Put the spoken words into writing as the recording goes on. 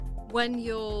when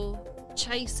you're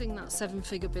chasing that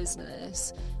 7-figure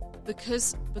business,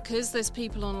 because there's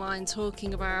people online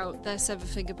talking about their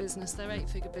 7-figure business, their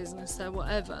 8-figure business, their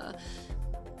whatever,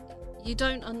 you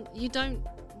don't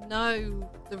know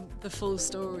the full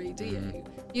story, do you?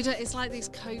 You don't. It's like these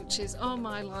coaches. Oh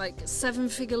my, like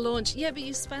 7-figure launch. Yeah, but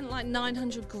you spent like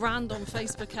 900 grand on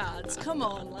Facebook ads. Come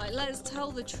on, like let's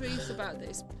tell the truth about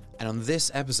this. And on this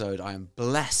episode, I am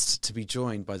blessed to be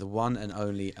joined by the one and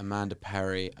only Amanda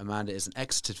Perry. Amanda is an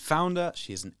exited founder.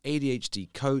 She is an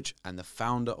ADHD coach and the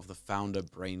founder of the Founder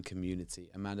Brain community.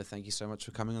 Amanda, thank you so much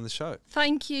for coming on the show.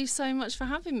 Thank you so much for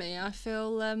having me. I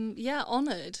feel,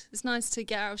 honoured. It's nice to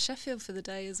get out of Sheffield for the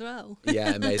day as well.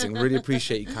 Yeah, amazing. Really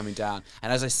appreciate you coming down.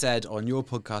 And as I said on your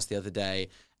podcast the other day,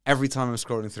 every time I'm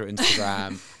scrolling through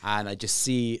Instagram and I just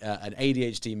see an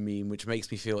ADHD meme, which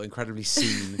makes me feel incredibly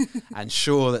seen and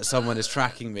sure that someone is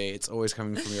tracking me, it's always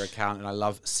coming from your account. And I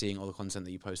love seeing all the content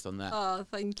that you post on there. Oh,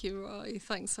 thank you, Roy.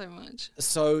 Thanks so much.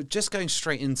 So just going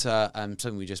straight into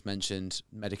something we just mentioned,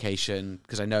 medication,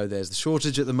 because I know there's the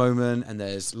shortage at the moment and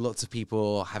there's lots of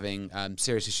people having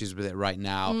serious issues with it right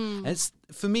now. And it's,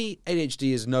 for me,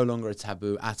 ADHD is no longer a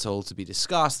taboo at all to be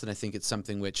discussed. And I think it's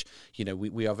something which, you know,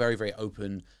 we are very, very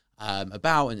open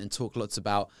about and talk lots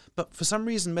about. But for some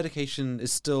reason, medication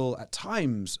is still at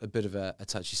times a bit of a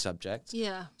touchy subject.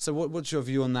 Yeah. So what's your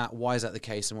view on that? Why is that the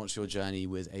case? And what's your journey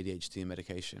with ADHD and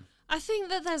medication? I think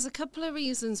that there's a couple of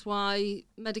reasons why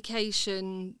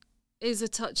medication is a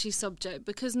touchy subject,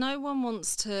 because no one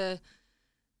wants to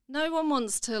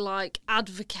like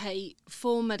advocate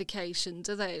for medication,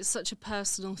 do they? It's such a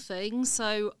personal thing.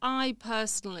 So I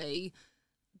personally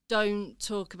don't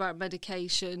talk about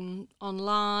medication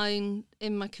online,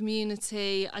 in my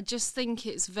community. I just think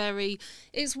it's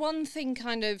one thing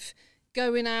kind of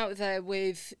going out there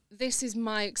with, this is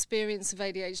my experience of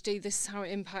ADHD, this is how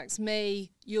it impacts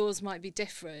me, yours might be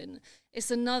different.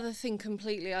 It's another thing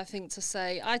completely, I think, to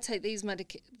say, I take this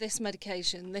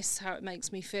medication, this is how it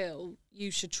makes me feel,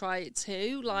 you should try it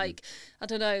too. Like, I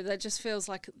don't know, there just feels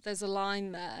like there's a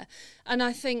line there. And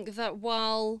I think that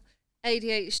while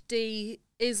ADHD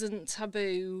isn't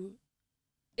taboo,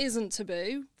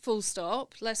 full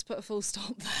stop, let's put a full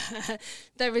stop there,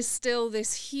 there is still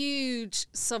this huge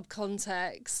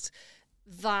subcontext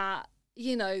that,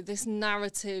 you know, this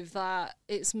narrative that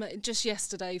it's just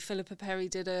yesterday, Philippa Perry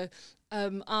did a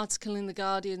article in The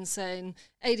Guardian saying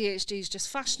ADHD is just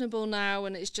fashionable now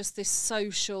and it's just this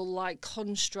social like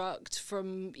construct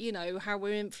from, you know, how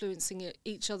we're influencing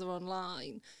each other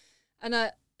online.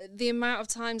 And the amount of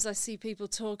times I see people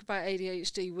talk about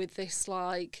ADHD with this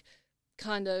like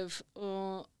kind of,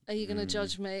 oh, are you going to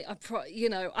judge me?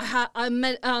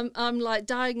 I'm like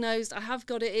diagnosed. I have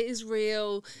got it. It is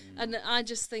real, and I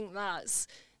just think that's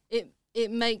it.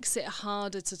 It makes it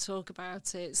harder to talk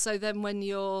about it. So then, when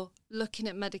you're looking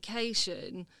at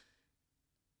medication,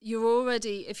 you're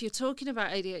already, if you're talking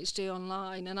about ADHD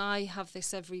online, and I have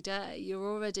this every day, you're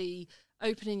already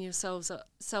opening yourself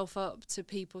up to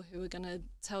people who are going to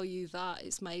tell you that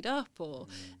it's made up or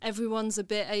everyone's a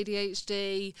bit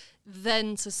ADHD.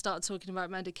 Then to start talking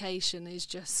about medication is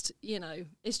just, you know,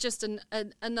 it's just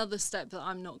another step that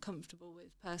I'm not comfortable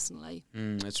with personally.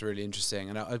 It's really interesting.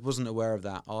 And I wasn't aware of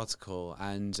that article.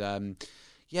 And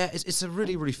it's a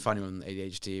really, really funny one,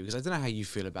 ADHD, because I don't know how you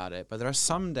feel about it, but there are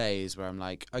some days where I'm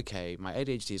like, okay, my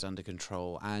ADHD is under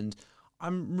control and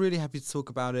I'm really happy to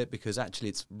talk about it because actually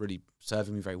it's really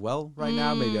serving me very well right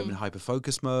now. Maybe I'm in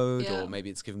hyper-focus mode or maybe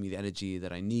it's giving me the energy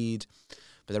that I need.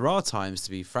 But there are times,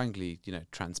 to be frankly, you know,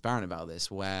 transparent about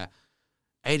this, where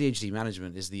ADHD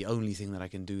management is the only thing that I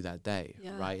can do that day,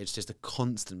 right? It's just a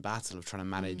constant battle of trying to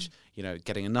manage, you know,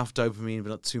 getting enough dopamine but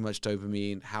not too much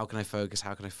dopamine. How can I focus?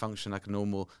 How can I function like a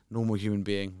normal human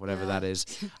being, whatever that is?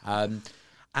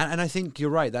 And I think you're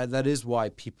right. That is why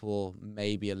people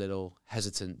may be a little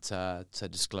hesitant to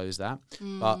disclose that.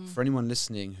 But for anyone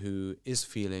listening who is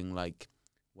feeling like,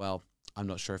 well, I'm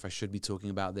not sure if I should be talking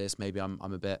about this. Maybe I'm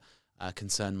a bit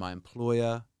concerned my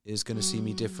employer is going to see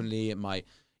me differently. It might,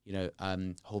 you know,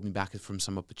 hold me back from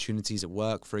some opportunities at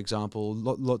work, for example.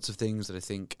 Lots of things that I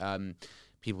think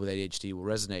people with ADHD will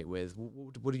resonate with.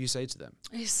 What do you say to them?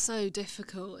 It's so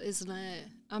difficult, isn't it?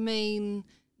 I mean,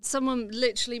 someone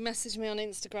literally messaged me on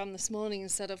Instagram this morning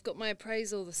and said, I've got my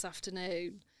appraisal this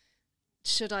afternoon.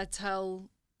 Should I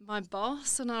tell my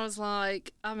boss? And I was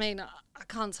like, I mean, I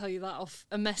can't tell you that off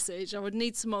a message. I would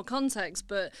need some more context.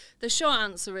 But the short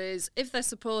answer is, if they're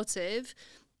supportive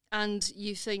and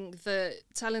you think that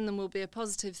telling them will be a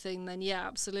positive thing, then yeah,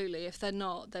 absolutely. If they're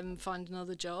not, then find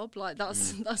another job. Like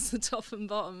that's the top and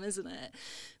bottom, isn't it?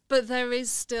 But there is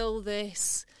still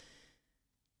this,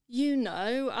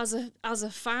 as a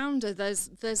founder,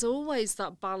 there's always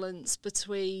that balance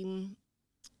between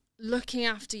looking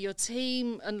after your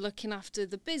team and looking after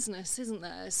the business, isn't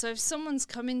there? So if someone's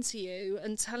coming to you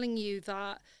and telling you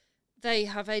that they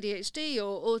have ADHD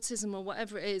or autism or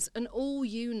whatever it is, and all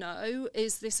you know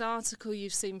is this article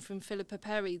you've seen from Philippa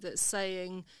Perry that's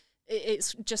saying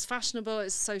it's just fashionable,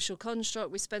 it's a social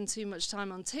construct, we spend too much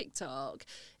time on TikTok,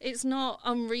 it's not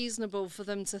unreasonable for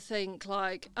them to think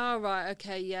like, oh, right,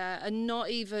 okay, yeah, and not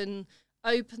even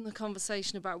open the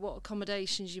conversation about what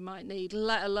accommodations you might need,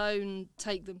 let alone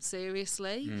take them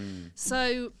seriously.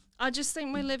 So I just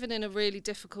think we're living in a really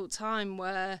difficult time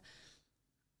where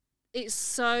it's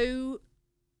so...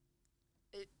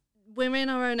 We're in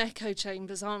our own echo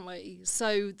chambers, aren't we?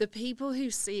 So the people who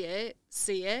see a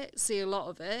lot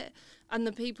of it, and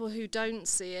the people who don't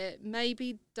see it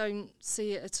maybe don't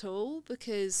see it at all,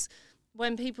 because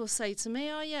when people say to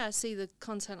me, oh yeah, I see the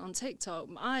content on TikTok,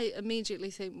 I immediately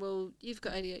think, well, you've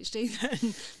got ADHD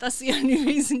then. That's the only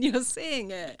reason you're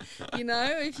seeing it. You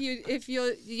know, if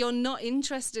you're not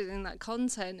interested in that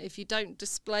content, if you don't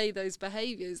display those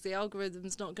behaviours, the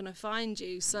algorithm's not going to find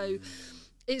you. So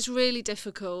it's really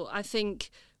difficult. I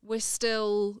think we're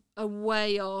still a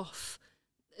way off.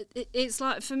 It's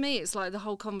like, for me, it's like the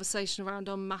whole conversation around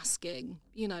unmasking.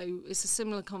 You know, it's a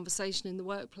similar conversation in the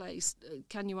workplace.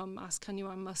 Can you unmask? Can you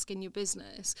unmask in your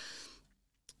business?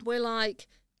 We're like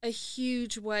a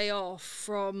huge way off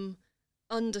from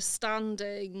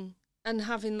understanding and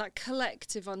having that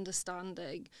collective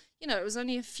understanding. You know, it was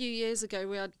only a few years ago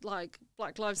we had, like,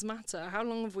 Black Lives Matter. How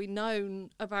long have we known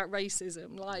about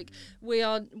racism? Like, we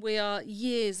are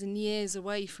years and years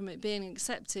away from it being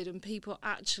accepted and people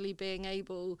actually being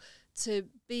able to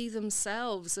be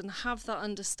themselves and have that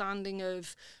understanding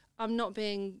of, I'm not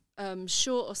being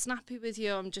short or snappy with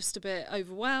you, I'm just a bit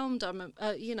overwhelmed, I'm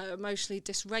emotionally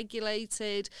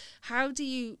dysregulated. How do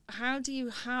you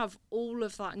have all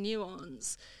of that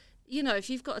nuance? You know, if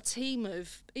you've got a team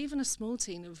of, even a small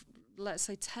team of, let's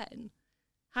say 10,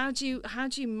 how do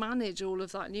you manage all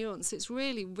of that nuance? It's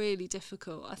really, really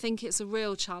difficult. I think it's a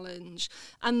real challenge.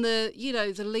 And the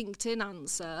LinkedIn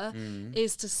answer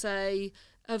is to say,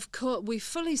 of course, we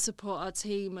fully support our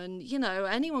team, and, you know,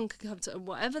 anyone can come to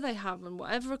whatever they have and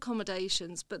whatever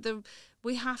accommodations, but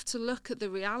we have to look at the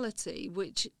reality,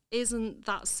 which isn't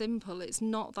that simple. It's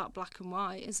not that black and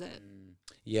white, is it?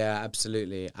 Yeah,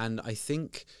 absolutely. And I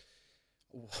think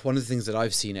one of the things that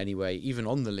I've seen anyway, even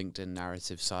on the LinkedIn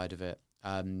narrative side of it,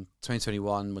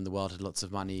 2021, when the world had lots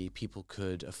of money, people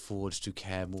could afford to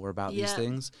care more about these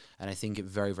things. And I think it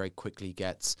very, very quickly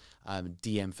gets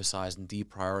de-emphasized and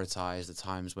deprioritized at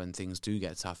times when things do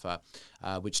get tougher,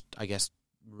 which I guess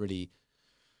really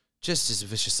just is a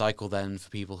vicious cycle then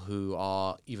for people who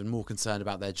are even more concerned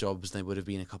about their jobs than they would have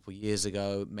been a couple of years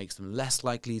ago. It makes them less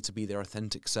likely to be their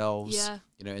authentic selves,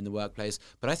 in the workplace.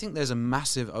 But I think there's a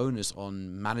massive onus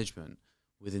on management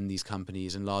within these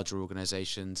companies and larger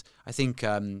organizations. I think,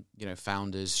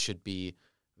 founders should be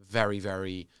very,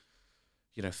 very,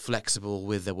 flexible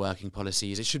with their working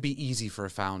policies. It should be easy for a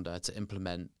founder to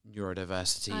implement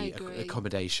neurodiversity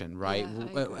accommodation, right?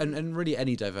 Yeah, and really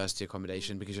any diversity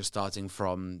accommodation, because you're starting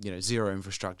from, zero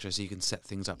infrastructure, so you can set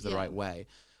things up the right way.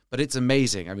 But it's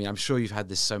amazing. I mean, I'm sure you've had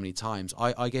this so many times.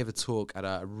 I gave a talk at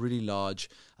a really large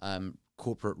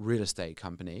corporate real estate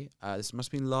company. This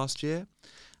must have been last year,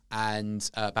 and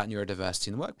about neurodiversity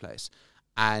in the workplace.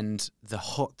 And the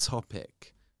hot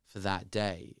topic for that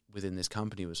day within this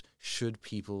company was, should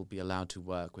people be allowed to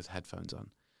work with headphones on?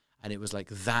 And it was like,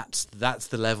 that's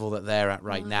the level that they're at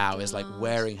right now, is like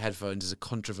wearing headphones is a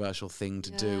controversial thing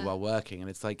to do while working. And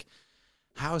it's like,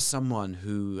 how is someone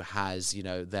who has,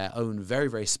 their own very,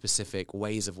 very specific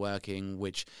ways of working,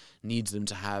 which needs them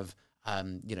to have,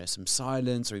 some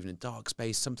silence or even a dark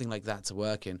space, something like that to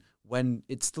work in, when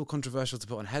it's still controversial to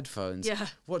put on headphones?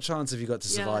 What chance have you got to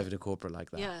survive in a corporate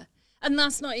like that? Yeah. And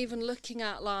that's not even looking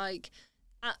at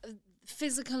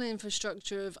physical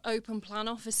infrastructure of open plan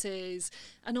offices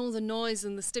and all the noise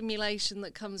and the stimulation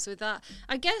that comes with that.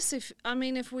 I guess if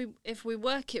we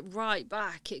work it right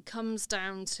back, it comes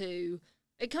down to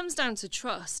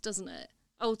trust, doesn't it?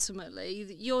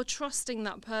 Ultimately, you're trusting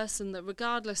that person, that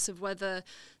regardless of whether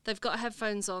they've got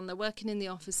headphones on, they're working in the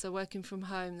office, they're working from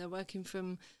home, they're working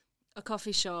from a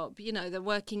coffee shop, they're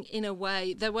working in a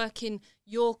way, they're working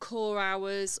your core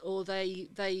hours, or they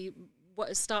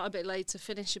start a bit later,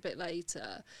 finish a bit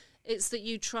later. It's that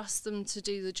you trust them to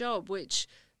do the job, which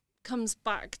comes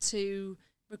back to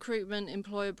recruitment,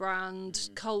 employer brand,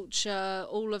 culture,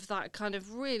 all of that kind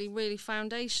of really, really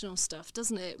foundational stuff,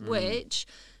 doesn't it? Which,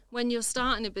 when you're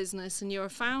starting a business and you're a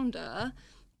founder,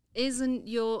 isn't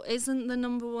the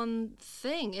number one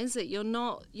thing, is it? You're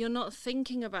not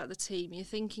thinking about the team. You're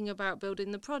thinking about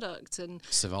building the product and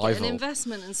getting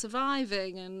investment and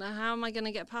surviving and how am I going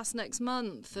to get past next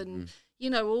month, and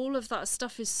all of that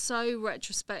stuff is so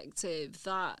retrospective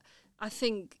that I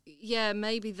think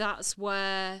maybe that's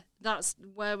where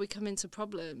we come into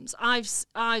problems. I've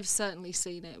certainly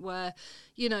seen it where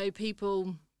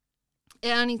people,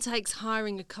 it only takes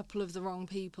hiring a couple of the wrong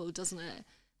people, doesn't it,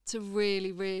 to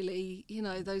really, really,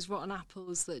 those rotten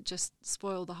apples that just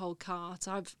spoil the whole cart.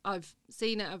 I've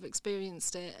seen it, I've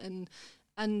experienced it,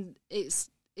 and it's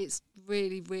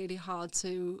really, really hard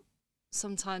to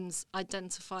sometimes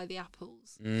identify the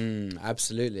apples.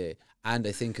 Absolutely. And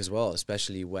I think as well,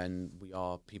 especially when we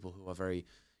are people who are very,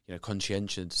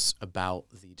 conscientious about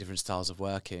the different styles of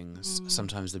working,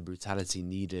 sometimes the brutality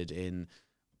needed in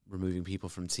removing people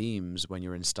from teams when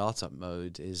you're in startup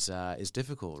mode is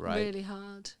difficult, right? Really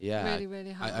hard. Yeah. Really,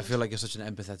 really hard. I feel like you're such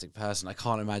an empathetic person. I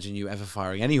can't imagine you ever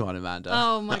firing anyone, Amanda.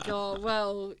 Oh my God.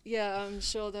 Well, yeah, I'm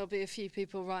sure there'll be a few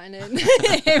people writing in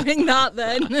hearing that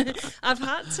then. I've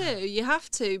had to. You have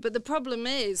to. But the problem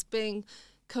is being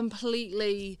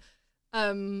completely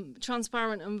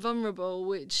transparent and vulnerable,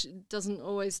 which doesn't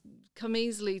always come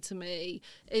easily to me,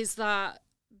 is that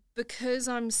because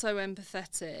I'm so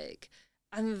empathetic,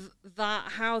 and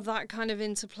how that kind of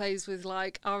interplays with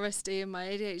like RSD and my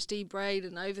ADHD brain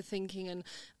and overthinking, and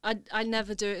I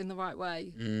never do it in the right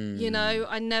way.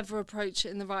 I never approach it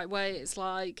in the right way. It's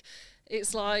like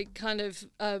kind of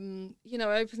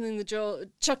opening the door,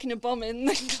 chucking a bomb in,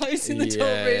 then closing the door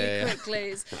really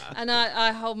quickly. And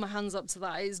I hold my hands up to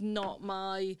that. It's not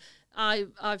my.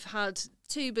 I've had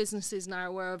 2 businesses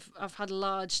now where I've had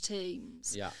large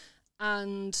teams. Yeah,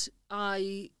 and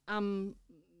I am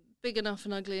big enough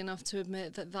and ugly enough to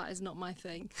admit that is not my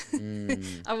thing.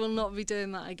 I will not be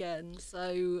doing that again.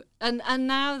 So, and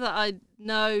now that I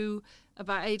know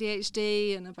about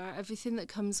ADHD and about everything that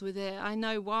comes with it, I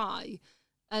know why.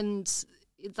 And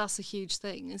that's a huge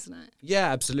thing, isn't it?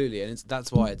 Yeah, absolutely. And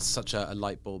that's why it's such a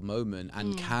light bulb moment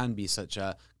and can be such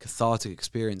a cathartic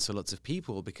experience for lots of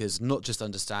people, because not just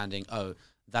understanding, oh,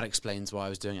 that explains why I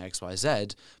was doing X, Y, Z,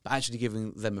 but actually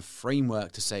giving them a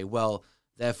framework to say, well,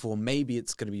 therefore, maybe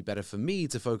it's going to be better for me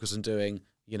to focus on doing,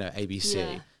 ABC.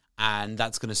 Yeah. And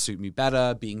that's going to suit me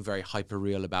better, being very hyper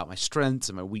real about my strengths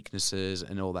and my weaknesses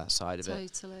and all that side of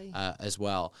it as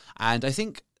well. And I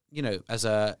think, as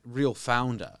a real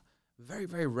founder, very,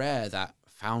 very rare that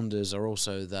founders are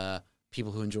also the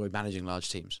people who enjoy managing large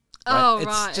teams. Right? Oh, it's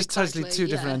right. It's just exactly. totally two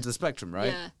different ends of the spectrum,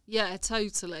 right? Yeah,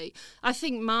 totally. I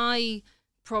think my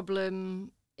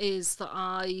problem is that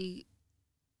I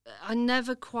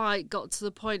never quite got to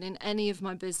the point in any of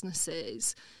my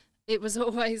businesses. It was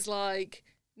always like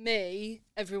me,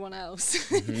 everyone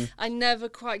else. I never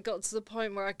quite got to the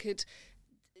point where I could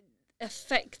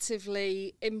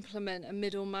effectively implement a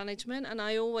middle management, and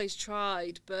I always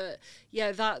tried, but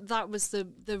that was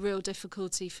the real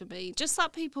difficulty for me. Just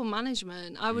that people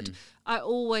management. I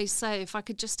always say, if I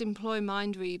could just employ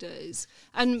mind readers.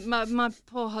 And my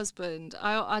poor husband,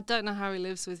 I don't know how he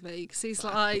lives with me, because he's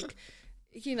like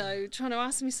trying to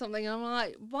ask me something, and I'm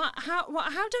like, what? How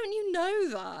don't you know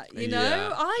that?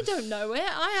 I don't know it.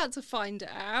 I had to find it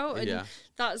out. And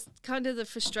that's kind of the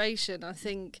frustration. I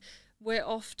think we're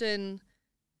often,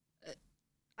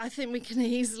 I think we can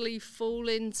easily fall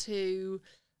into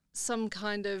some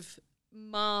kind of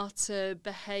martyr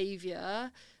behaviour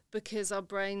because our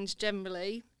brains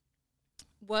generally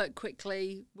work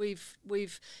quickly. We've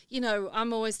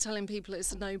I'm always telling people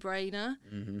it's a no-brainer,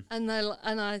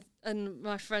 and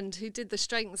my friend who did the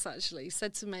strengths actually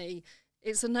said to me,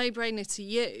 it's a no-brainer to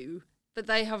you, but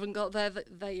they haven't got there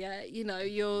yet.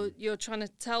 You're trying to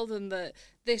tell them that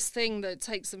this thing that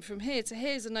takes them from here to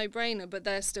here is a no-brainer, but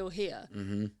they're still here.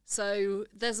 So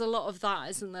there's a lot of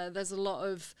that, isn't there? There's a lot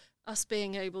of us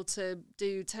being able to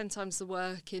do 10 times the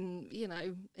work in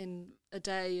a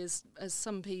day as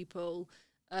some people.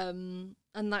 And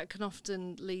that can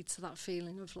often lead to that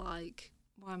feeling of like,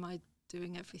 why am I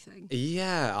doing everything?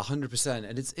 Yeah, 100%.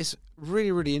 And it's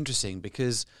really, really interesting,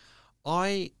 because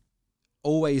I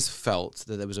always felt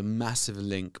that there was a massive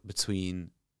link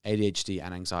between ADHD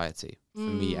and anxiety, for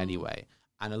me anyway.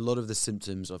 And a lot of the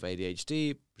symptoms of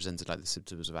ADHD presented like the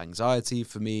symptoms of anxiety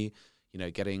for me,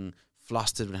 getting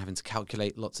flustered when having to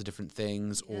calculate lots of different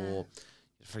things, or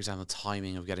for example,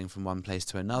 timing of getting from one place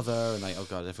to another, and like, oh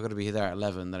God, if I've got to be there at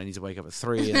 11, then I need to wake up at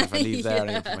 3, and if I leave there, I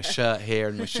need to put my shirt here,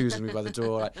 and my shoes will be by the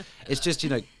door. Like, it's just,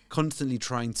 constantly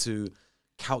trying to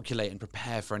calculate and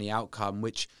prepare for any outcome,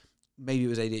 which maybe it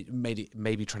was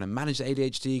maybe trying to manage the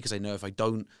ADHD, because I know if I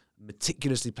don't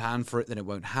meticulously plan for it, then it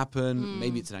won't happen.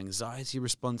 Maybe it's an anxiety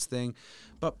response thing.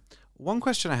 But one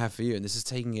question I have for you, and this is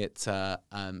taking it to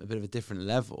a bit of a different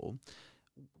level.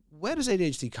 Where does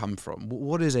ADHD come from?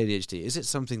 What is ADHD? Is it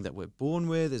something that we're born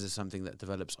with? Is it something that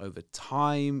develops over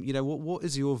time? You know, what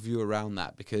is your view around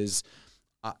that? Because,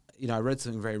 I read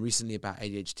something very recently about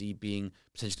ADHD being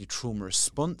potentially trauma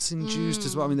response induced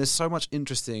as well. I mean, there's so much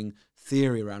interesting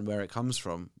theory around where it comes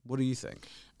from. What do you think?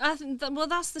 I think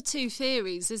that's the two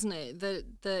theories, isn't it?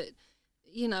 That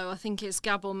I think it's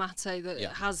Gabor Mate that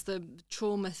has the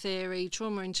trauma theory,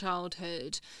 trauma in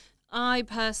childhood. I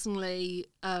personally,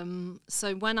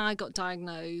 so when I got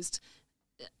diagnosed,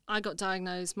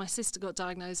 my sister got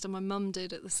diagnosed, and my mum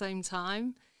did at the same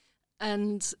time.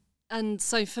 And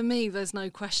so for me, there's no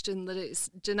question that it's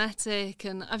genetic.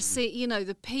 And I've seen,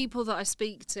 the people that I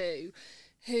speak to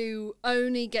who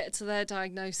only get to their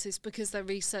diagnosis because they're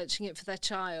researching it for their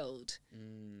child,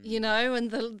 and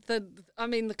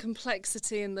the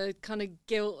complexity and the kind of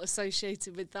guilt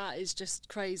associated with that is just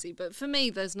crazy. But for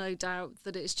me, there's no doubt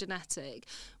that it's genetic.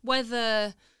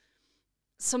 Whether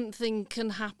something can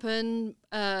happen,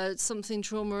 something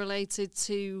trauma related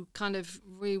to kind of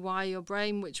rewire your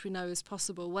brain, which we know is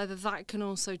possible, whether that can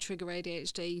also trigger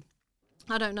ADHD,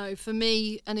 I don't know. For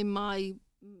me, and in my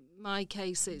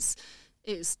case,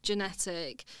 it's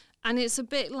genetic. And it's a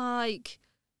bit like,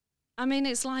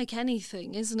 it's like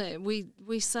anything, isn't it?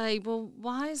 We say, well,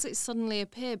 why has it suddenly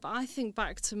appeared? But I think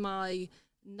back to my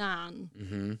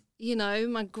nan,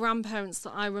 my grandparents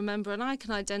that I remember, and I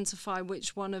can identify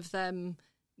which one of them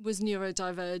was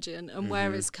neurodivergent and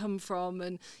where it's come from.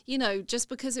 And, just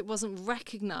because it wasn't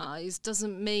recognised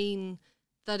doesn't mean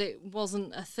that it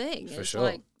wasn't a thing. For it's sure.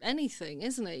 like anything,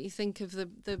 isn't it? You think of the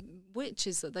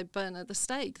witches that they burn at the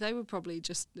stake. They were probably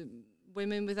just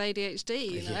women with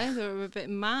ADHD, they were a bit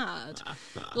mad.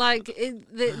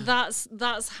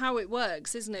 That's how it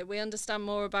works, isn't it? We understand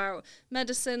more about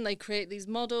medicine. They create these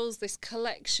models, this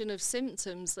collection of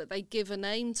symptoms that they give a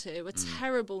name to, a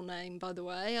terrible name, by the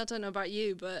way. I don't know about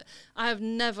you, but I have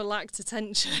never lacked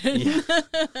attention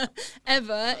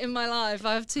ever in my life.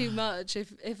 I have too much,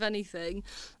 if anything.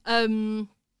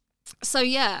 So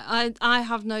I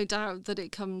have no doubt that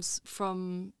it comes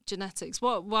from genetics.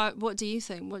 What do you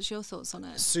think? What's your thoughts on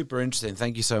it? Super interesting.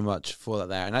 Thank you so much for that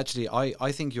there. And actually,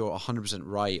 I think you're 100%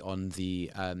 right on the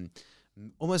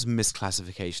almost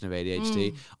misclassification of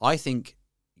ADHD. I think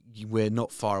we're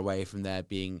not far away from there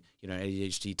being,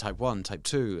 ADHD type 1, type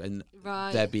 2, and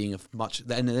there being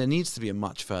and there needs to be a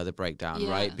much further breakdown,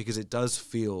 right? Because it does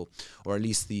feel, or at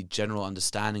least the general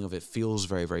understanding of it feels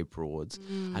very, very broad.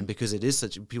 And because it is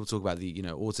people talk about the,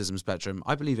 autism spectrum.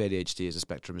 I believe ADHD is a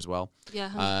spectrum as well. Yeah,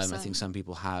 100%. I think some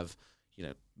people have,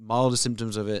 milder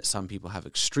symptoms of it. Some people have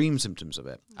extreme symptoms of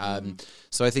it.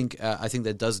 So I think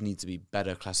there does need to be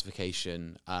better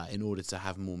classification in order to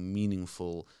have more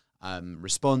meaningful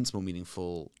response, more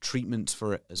meaningful treatment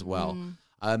for it as well.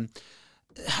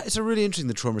 It's a really interesting,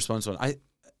 the trauma response one.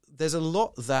 There's a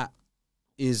lot that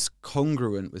is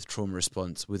congruent with trauma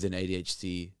response within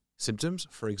ADHD symptoms.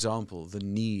 For example, the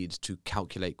need to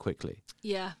calculate quickly.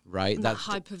 Yeah. Right? That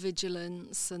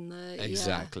hypervigilance and the...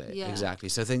 Exactly.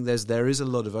 So I think there is a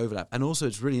lot of overlap. And also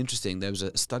it's really interesting. There was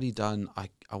a study done, I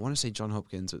want to say Johns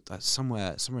Hopkins,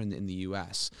 somewhere in the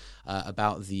US,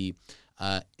 about the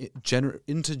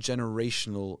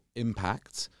intergenerational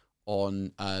impact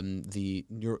on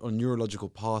neurological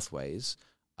pathways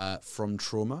from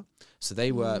trauma. So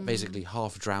they were basically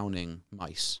half drowning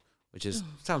mice, which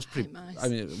sounds pretty.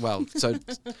 So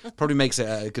probably makes it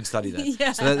a good study then.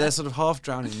 So they're sort of half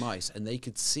drowning mice, and they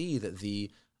could see that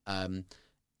the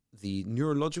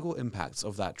neurological impacts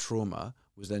of that trauma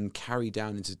was then carried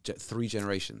down into 3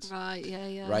 generations. Right,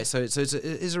 yeah. Right, so it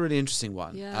is a really interesting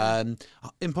one. Yeah.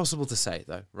 Impossible to say,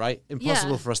 though, right?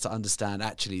 Impossible for us to understand,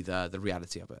 actually, the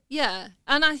reality of it. Yeah,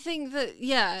 and I think that,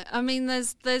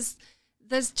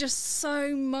 there's just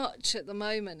so much at the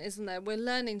moment, isn't there? We're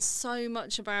learning so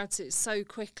much about it so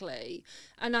quickly.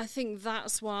 And I think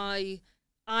that's why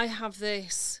I have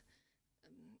this...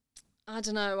 I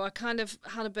don't know, I kind of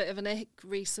had a bit of an ick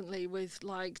recently with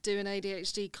doing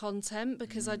ADHD content,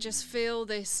 because I just feel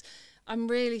this, I'm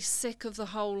really sick of the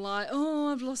whole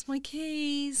I've lost my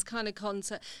keys kind of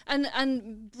content.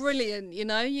 And brilliant, you're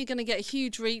going to get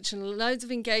huge reach and loads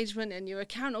of engagement and your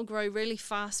account will grow really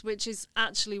fast, which is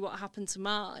actually what happened to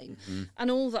mine. And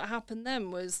all that happened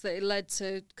then was that it led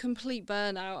to complete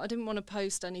burnout. I didn't want to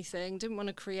post anything, didn't want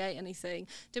to create anything,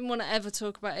 didn't want to ever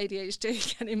talk about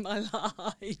ADHD again in my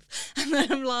life. And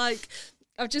then I'm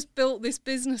I've just built this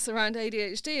business around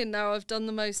ADHD, and now I've done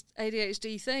the most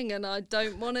ADHD thing, and I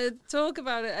don't want to talk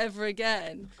about it ever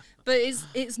again. But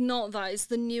it's not that. It's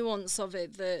the nuance of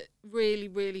it that really,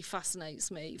 really fascinates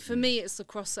me. For me, it's the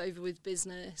crossover with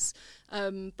business,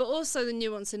 but also the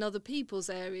nuance in other people's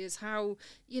areas, how,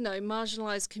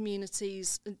 marginalised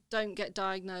communities don't get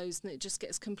diagnosed and it just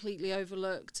gets completely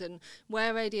overlooked, and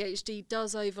where ADHD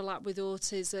does overlap with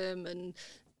autism, and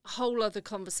a whole other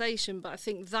conversation. But I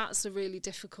think that's a really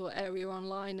difficult area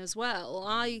online as well.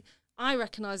 I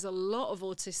recognise a lot of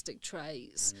autistic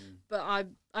traits, but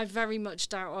I very much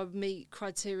doubt I would meet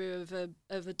criteria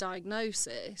of a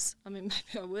diagnosis. I mean,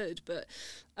 maybe I would, but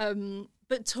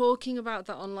talking about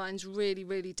that online is really,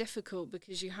 really difficult,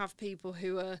 because you have people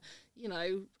who are,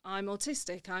 I'm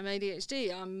autistic, I'm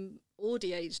ADHD, I'm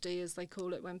ADHD, as they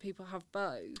call it when people have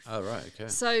both. Oh, right, okay.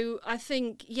 So I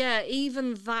think,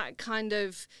 even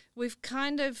that we've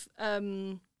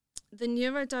the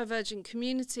neurodivergent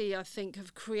community, I think,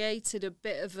 have created a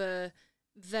bit of a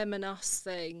them and us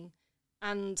thing.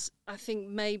 And I think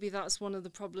maybe that's one of the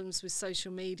problems with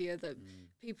social media, that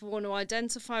people want to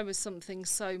identify with something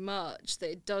so much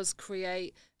that it does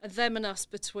create a them and us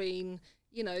between,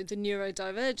 the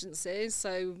neurodivergences.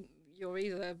 So you're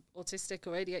either autistic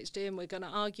or ADHD, and we're going to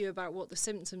argue about what the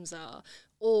symptoms are.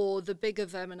 Or the bigger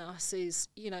them and us is,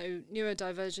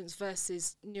 neurodivergence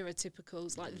versus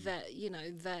neurotypicals, like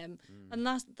them. And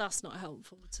that's not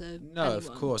helpful to anyone.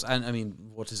 Of course. And I mean,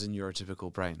 what is a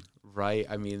neurotypical brain, right?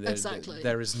 I mean, exactly.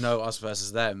 There is no us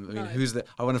versus them. I mean, No.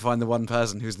 I want to find the one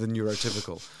person who's the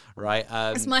neurotypical, right?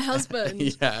 It's my husband.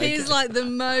 He's like the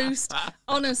most,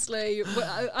 honestly,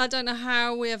 I don't know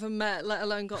how we ever met, let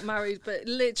alone got married, but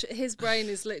his brain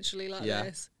is literally like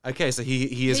this. Okay, so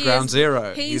he is ground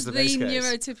zero. He's the the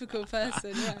neurotypical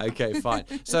person, yeah. Okay, fine.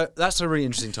 So that's a really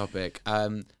interesting topic.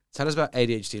 Tell us about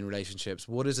ADHD in relationships.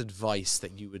 What is advice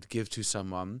that you would give to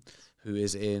someone who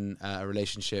is in a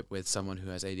relationship with someone who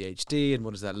has ADHD, and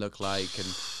what does that look like? And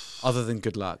other than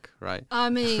good luck, right? I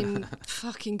mean,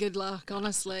 fucking good luck,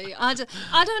 honestly. I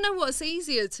don't know what's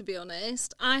easier, to be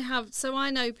honest. I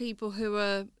know people who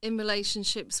are in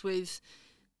relationships with,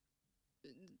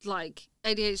 like,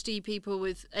 ADHD people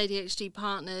with ADHD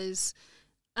partners,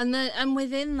 and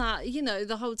within that,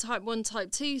 the whole type 1,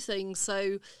 type 2 thing.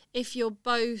 So if you're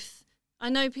both, I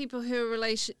know people who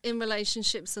are in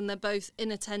relationships and they're both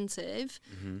inattentive,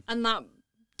 and that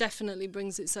definitely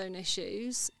brings its own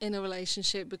issues in a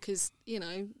relationship, because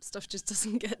stuff just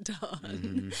doesn't get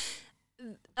done.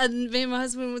 And me and my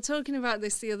husband were talking about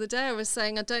this the other day. I was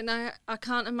saying, I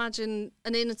can't imagine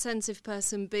an inattentive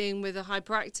person being with a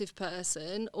hyperactive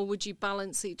person, or would you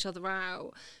balance each other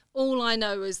out? All I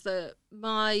know is that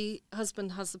my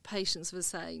husband has the patience of a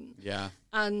saint. Yeah.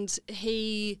 And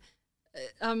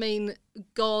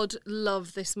God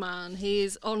love this man. He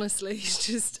is honestly,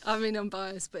 I'm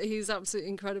biased, but he's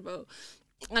absolutely incredible.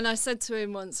 And I said to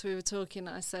him once, we were talking,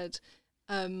 I said,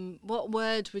 what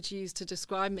word would you use to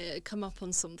describe me? It come up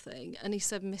on something, and he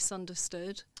said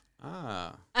misunderstood.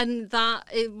 And that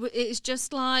it's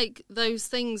just like those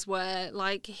things where,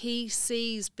 like, he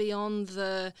sees beyond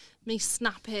the me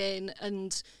snapping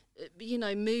and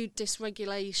mood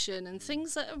dysregulation and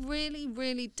things that are really,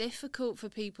 really difficult for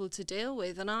people to deal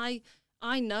with. And I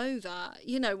know that,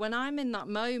 when I'm in that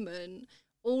moment,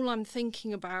 all I'm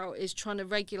thinking about is trying to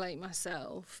regulate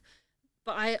myself.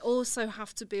 But I also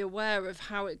have to be aware of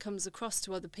how it comes across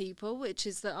to other people, which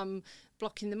is that I'm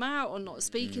blocking them out or not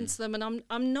speaking to them, and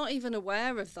I'm not even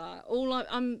aware of that.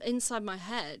 I'm inside my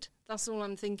head. That's all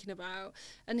I'm thinking about.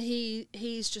 And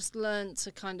he's just learnt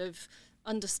to kind of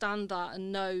understand that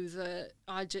and know that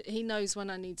he knows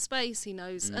when I need space. He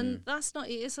knows, and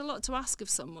it's a lot to ask of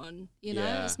someone.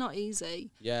 It's not easy.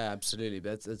 Yeah, absolutely.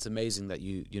 But it's amazing that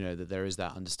that there is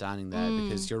that understanding there,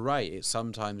 because you're right.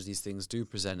 Sometimes these things do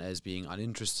present as being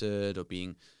uninterested or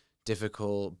being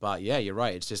difficult. But yeah, you're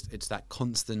right. It's that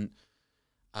constant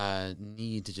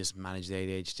need to just manage the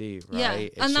ADHD,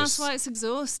 right? Yeah, that's why it's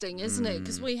exhausting, isn't it?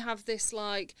 Because we have this,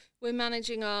 like, we're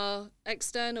managing our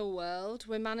external world,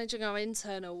 we're managing our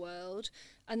internal world,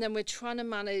 and then we're trying to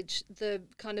manage the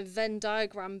kind of Venn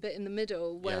diagram bit in the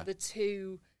middle where the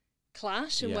two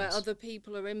clash and where other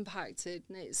people are impacted.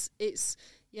 And it's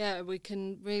we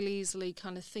can really easily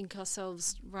kind of think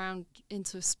ourselves round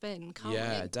into a spin, can't we?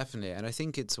 Yeah, definitely. And I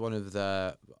think it's one of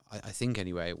the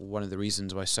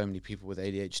reasons why so many people with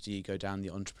ADHD go down the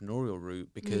entrepreneurial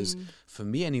route, because for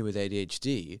me, anyway, with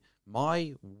ADHD,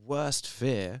 my worst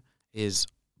fear is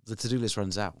the to-do list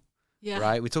runs out.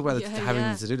 right? We talk about having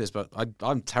the to-do list, but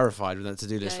I'm terrified when that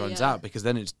to-do list runs out, because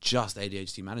then it's just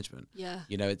ADHD management. Yeah.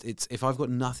 You know, it's if I've got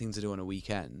nothing to do on a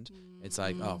weekend, it's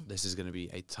like, oh, this is going to be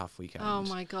a tough weekend. Oh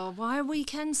my God, why are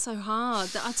weekends so hard?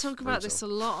 I talk about this a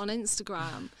lot on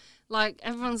Instagram. Like,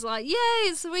 everyone's like, yay,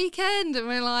 it's the weekend. And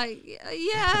we're like,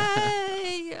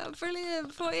 yay,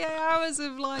 brilliant, 48 hours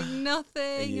of, like,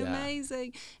 nothing,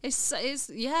 amazing. It's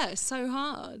so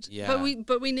hard. Yeah.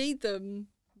 But we need them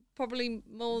probably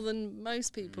more than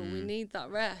most people. We need that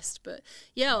rest. But,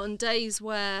 yeah, on days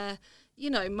where, you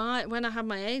know, when I had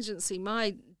my agency,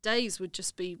 my days would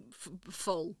just be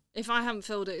full. If I hadn't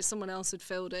filled it, someone else had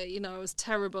filled it. You know, I was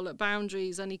terrible at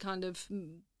boundaries, any kind of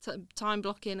time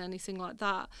blocking, anything like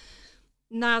that.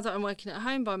 Now that I'm working at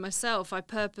home by myself, I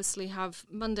purposely have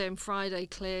Monday and Friday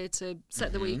clear to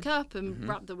set the week up and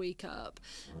wrap the week up.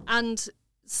 And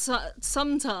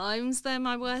sometimes they're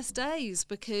my worst days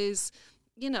because,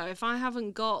 you know, if I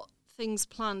haven't got things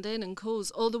planned in and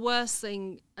calls, or the worst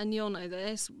thing, and you'll know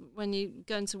this, when you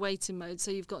go into waiting mode,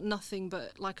 so you've got nothing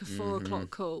but like a 4 o'clock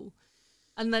call.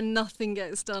 And then nothing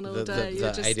gets done all day.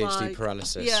 You're just ADHD like,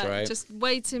 paralysis, right? Just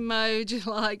waiting mode. You're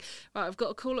like, right, I've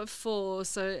got a call at 4.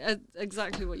 So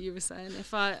exactly what you were saying.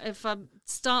 If I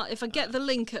get the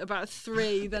link at about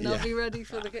 3, then I'll be ready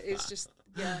for the. It's just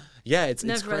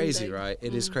it's crazy, ending. Right?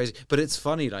 It is crazy, but it's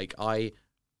funny. Like I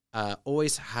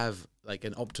always have like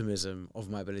an optimism of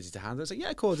my ability to handle it. It's like,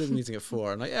 yeah, cool, I did a meeting at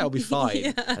 4. I'm like, yeah, I'll be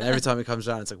fine. And every time it comes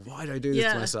around, it's like, why do I do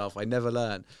this to myself? I never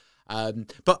learn.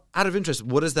 But out of interest,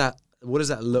 what does that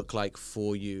look like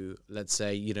for you? Let's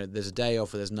say, you know, there's a day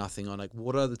off or there's nothing on. Like,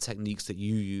 what are the techniques that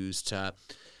you use to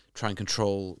try and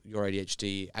control your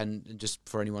ADHD? And just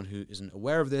for anyone who isn't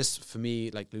aware of this, for me,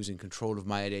 like losing control of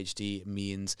my ADHD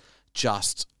means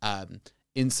just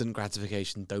instant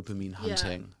gratification, dopamine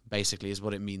hunting, basically is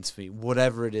what it means for me.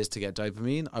 Whatever it is to get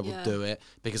dopamine, I will do it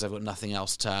because I've got nothing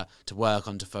else to work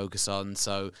on, to focus on.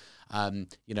 So,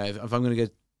 you know, if I'm going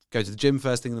to go to the gym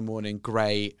first thing in the morning,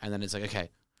 great. And then it's like, okay,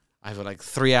 I've got like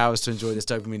 3 hours to enjoy this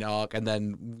dopamine arc. And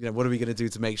then, you know, what are we going to do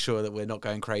to make sure that we're not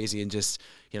going crazy and just,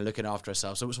 you know, looking after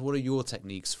ourselves? So what are your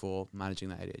techniques for managing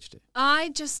that ADHD? I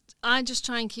just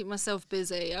try and keep myself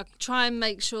busy. I try and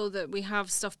make sure that we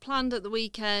have stuff planned at the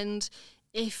weekend.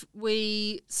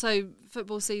 So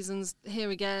football season's here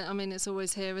again. I mean, it's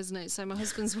always here, isn't it? So my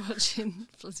husband's watching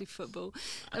bloody football,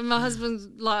 and my husband's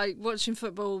like watching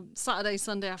football Saturday,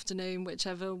 Sunday afternoon,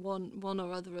 whichever one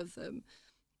or other of them.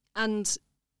 And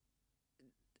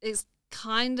it's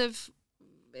kind of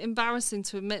embarrassing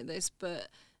to admit this,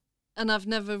 and I've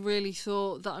never really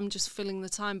thought that I'm just filling the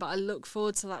time, but I look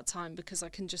forward to that time because I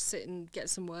can just sit and get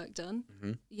some work done,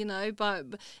 you know. But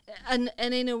in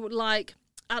a like.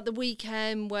 At the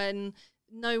weekend when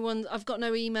I've got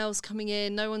no emails coming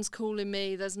in, no one's calling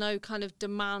me, there's no kind of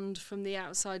demand from the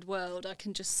outside world, I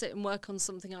can just sit and work on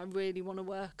something I really want to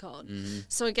work on.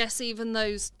 So I guess even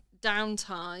those down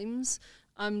times,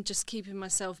 I'm just keeping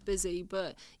myself busy.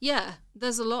 But yeah,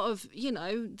 there's a lot of, you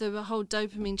know, the whole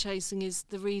dopamine chasing is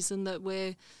the reason that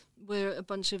we're a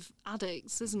bunch of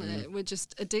addicts, isn't it? We're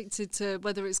just addicted to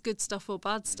whether it's good stuff or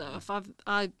bad stuff.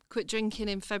 I quit drinking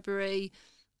in February.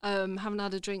 Haven't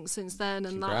had a drink since then,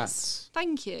 and Congrats.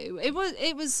 Thank you. It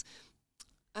was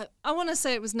I want to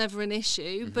say it was never an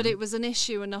issue, but it was an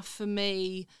issue enough for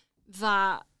me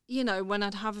that, you know, when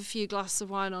I'd have a few glasses of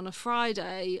wine on a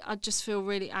Friday, I'd just feel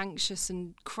really anxious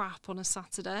and crap on a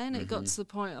Saturday, and it got to the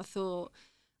point I thought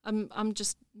I'm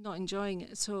just not enjoying it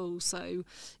at all. So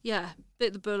yeah,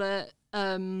 bit the bullet.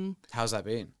 How's that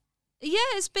been? Yeah,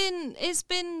 it's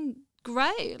been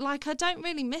great. Like, I don't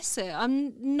really miss it.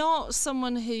 I'm not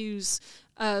someone who's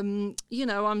you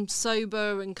know, I'm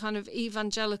sober and kind of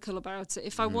evangelical about it.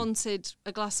 If I wanted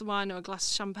a glass of wine or a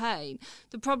glass of champagne,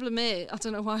 the problem is, I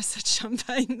don't know why I said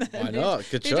champagne then. Why not?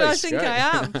 Good choice. Who do I think I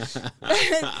am?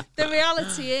 The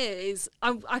reality is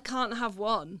I can't have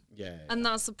one. Yeah. And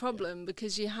that's the problem,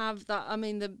 because you have that, I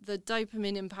mean, the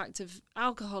dopamine impact of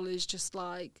alcohol is just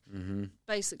like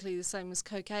basically the same as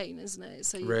cocaine, isn't it?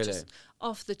 So you're just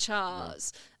off the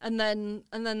charts. Right. And then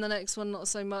the next one not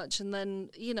so much, and then,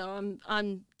 you know,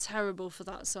 I'm terrible for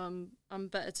that, so I'm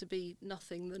better to be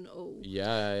nothing than all.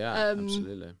 Yeah,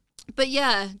 absolutely. But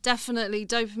yeah, definitely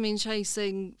dopamine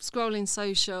chasing, scrolling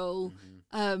social,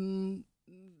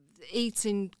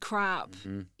 eating crap,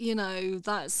 you know,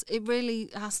 it really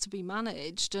has to be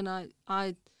managed. And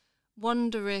I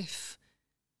wonder if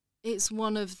it's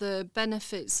one of the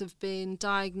benefits of being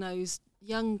diagnosed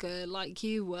younger like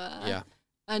you were.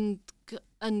 and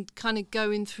kind of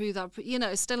going through that,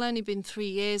 it's still only been 3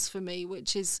 years for me,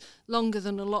 which is longer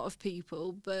than a lot of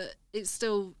people, but it's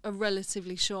still a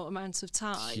relatively short amount of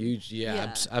time. Huge,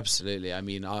 absolutely. I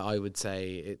mean, I would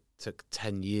say it took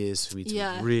 10 years for me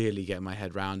to really get my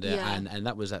head around it, and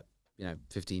that was at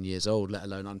 15 years old, let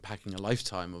alone unpacking a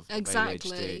lifetime of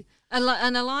ADHD.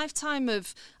 And a lifetime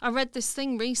of, I read this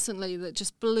thing recently that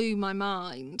just blew my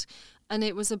mind. And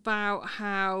it was about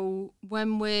how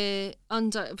when we're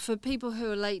for people who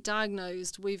are late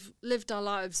diagnosed, we've lived our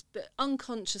lives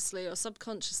unconsciously or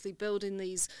subconsciously building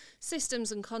these systems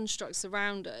and constructs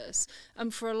around us.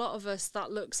 And for a lot of us,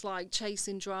 that looks like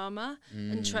chasing drama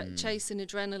and chasing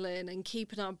adrenaline and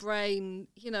keeping our brain,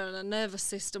 and our nervous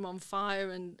system on fire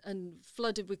and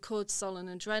flooded with cortisol and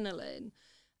adrenaline.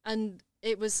 And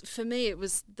for me, it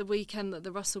was the weekend that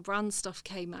the Russell Brand stuff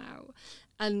came out.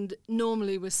 And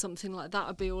normally with something like that,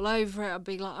 I'd be all over it. I'd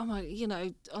be like, oh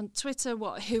my, on Twitter,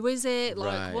 who is it?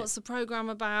 Like, what's the program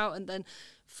about? And then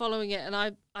following it. And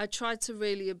I tried to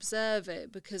really observe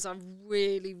it because I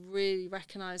really, really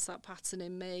recognised that pattern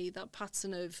in me, that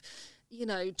pattern of,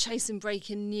 chasing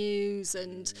breaking news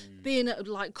and being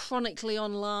like chronically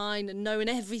online and knowing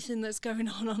everything that's going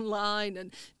on online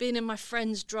and being in my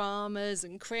friends' dramas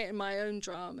and creating my own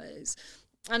dramas.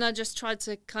 And I just tried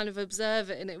to kind of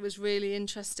observe it, and it was really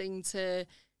interesting to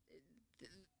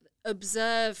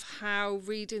observe how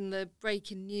reading the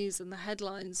breaking news and the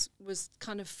headlines was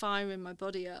kind of firing my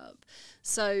body up.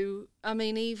 So, I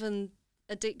mean, even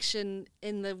addiction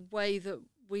in the way that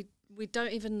we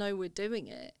don't even know we're doing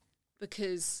it,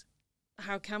 because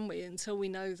how can we until we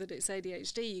know that it's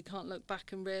ADHD? You can't look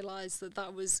back and realise that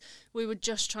we were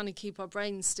just trying to keep our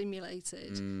brains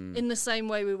stimulated in the same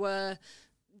way we were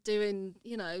doing,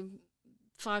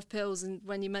 5 pills and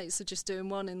when your mates are just doing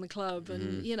 1 in the club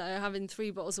and, having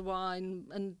 3 bottles of wine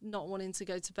and not wanting to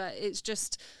go to bed.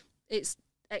 It's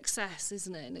excess,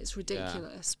 isn't it? And it's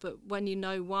ridiculous. Yeah. But when you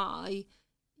know why,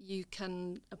 you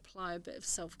can apply a bit of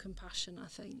self-compassion, I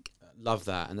think. Love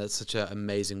that. And that's such an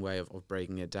amazing way of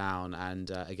breaking it down.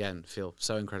 And again, feel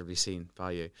so incredibly seen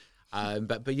by you.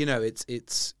 But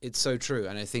it's so true.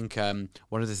 And I think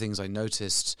one of the things I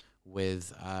noticed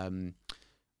with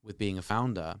being a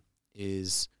founder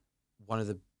is one of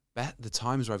the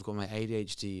times where I've got my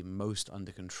ADHD most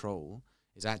under control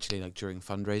is actually like during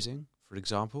fundraising, for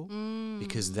example,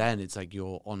 because then it's like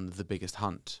you're on the biggest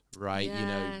hunt, right?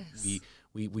 Yes.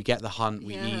 We get the hunt,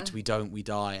 we eat, we don't, we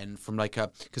die. And from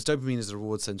because dopamine is the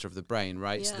reward center of the brain,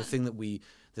 right? Yeah. So the thing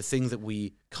that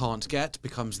we can't get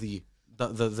becomes the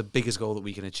biggest goal that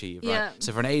we can achieve, right? Yeah.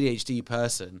 So for an ADHD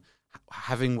person,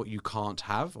 having what you can't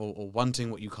have or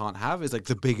wanting what you can't have is like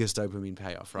the biggest dopamine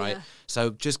payoff, right? Yeah. So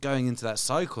just going into that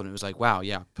cycle, and it was like, wow,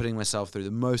 putting myself through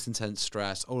the most intense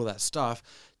stress, all of that stuff,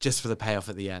 just for the payoff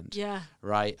at the end. Yeah.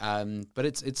 Right. But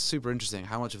it's super interesting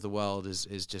how much of the world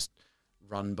is just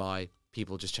run by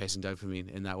people just chasing dopamine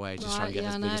in that way, just trying to get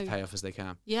as biggest payoff as they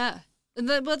can. Yeah. And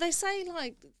they say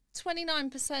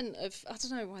 29% of, I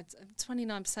don't know why,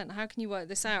 29%, how can you work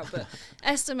this out? But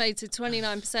estimated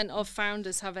 29% of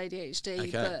founders have ADHD,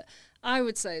 okay. But I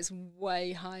would say it's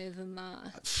way higher than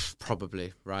that.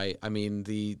 Probably, right? I mean,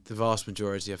 the vast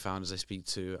majority of founders I speak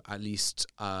to at least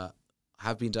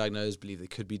have been diagnosed, believe they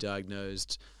could be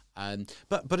diagnosed.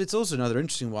 But it's also another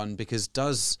interesting one because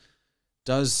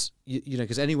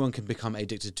because anyone can become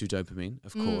addicted to dopamine,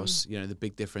 of course. The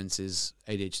big difference is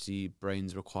ADHD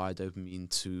brains require dopamine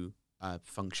to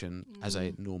function as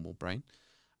a normal brain.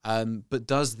 But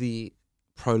does the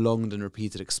prolonged and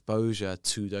repeated exposure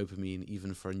to dopamine,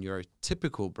 even for a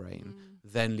neurotypical brain,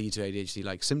 then lead to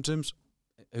ADHD-like symptoms?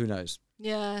 Who knows?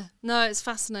 Yeah. No, it's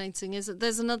fascinating.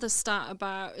 There's another stat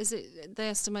about, they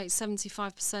estimate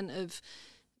 75% of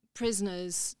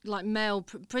prisoners, like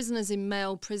prisoners in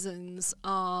male prisons,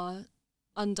 are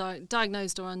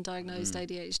diagnosed or undiagnosed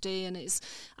ADHD, and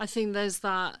I think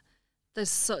there's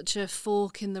such a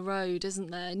fork in the road,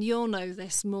 isn't there? And you'll know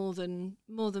this more than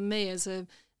me as a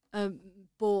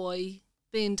boy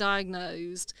being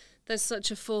diagnosed. There's such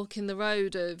a fork in the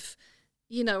road of,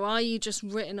 are you just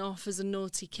written off as a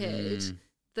naughty kid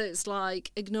that's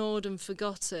like ignored and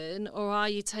forgotten, or are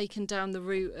you taken down the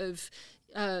route of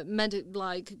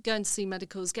going to see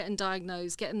medicals, getting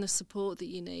diagnosed, getting the support that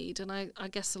you need? And I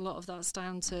guess a lot of that's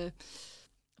down to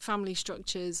family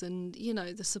structures and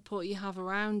the support you have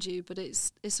around you, but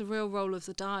it's a real roll of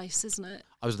the dice, isn't it?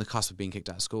 I was on the cusp of being kicked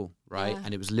out of school, right? Yeah.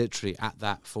 And it was literally at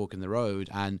that fork in the road,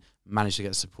 and managed to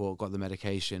get support, got the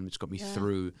medication, which got me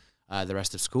through the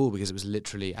rest of school, because it was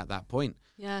literally at that point.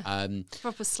 Yeah.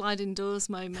 Proper sliding doors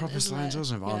moment. Proper sliding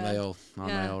doors moment. Aren't they all?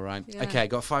 Aren't they all, right? Yeah. Okay,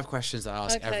 got 5 questions that I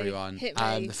ask everyone. Hit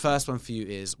me. The first one for you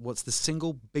is, what's the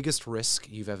single biggest risk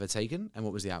you've ever taken, and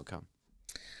what was the outcome?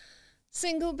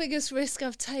 Single biggest risk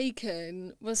I've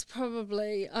taken was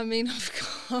probably, I mean,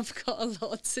 I've got a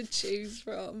lot to choose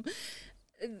from.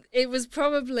 It was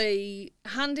probably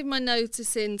handing my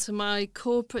notice into my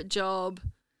corporate job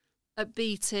at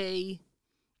BT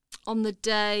on the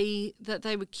day that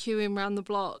they were queuing around the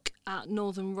block at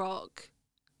Northern Rock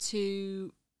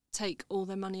to take all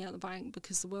their money out of the bank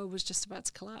because the world was just about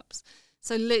to collapse.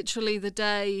 So literally the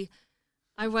day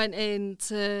I went in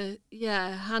to,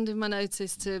 hand in my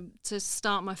notice to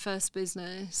start my first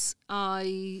business,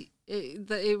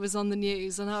 it was on the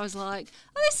news, and I was like,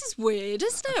 oh, this is weird,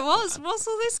 isn't it? What's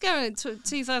all this going on?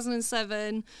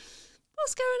 2007,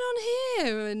 what's going on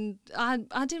here? And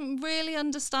I didn't really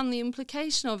understand the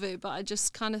implication of it, but I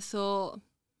just kind of thought,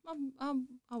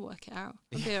 I'll work it out.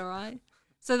 I'll be all right.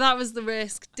 So that was the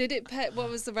risk. Did it pay? What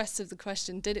was the rest of the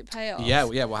question? Did it pay off? Yeah,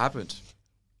 what happened?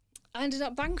 I ended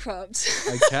up bankrupt.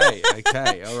 Okay,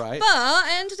 all right. But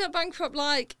I ended up bankrupt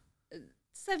like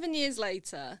 7 years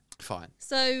later. Fine.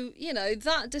 So,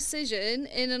 that decision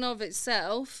in and of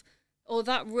itself, or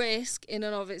that risk in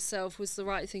and of itself, was the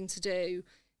right thing to do.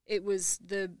 It was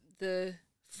the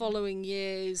following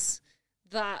years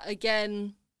that,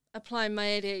 again, applying my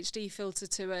ADHD filter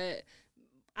to it,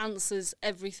 answers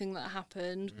everything that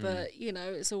happened, but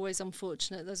it's always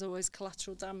unfortunate. There's always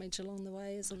collateral damage along the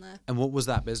way, isn't there? And what was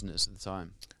that business at the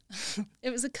time?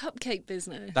 It was a cupcake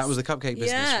business. That was a cupcake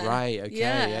business, right? Okay,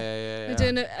 yeah. We're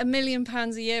doing $1 million a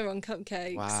year on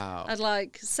cupcakes. Wow. I had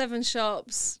like 7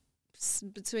 shops,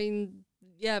 between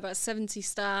about 70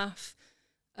 staff.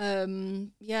 $1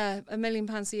 million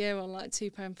a year on like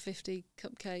 £2.50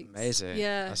 cupcakes. Amazing.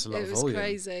 Yeah, that's a lot of volume. It was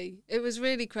crazy. It was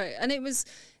really crazy, and it was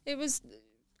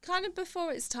kind of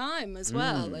before its time as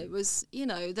well. It was,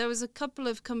 there was a couple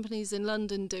of companies in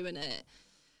London doing it,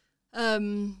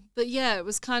 but it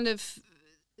was kind of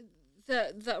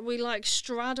that we like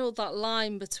straddled that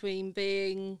line between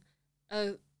being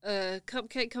a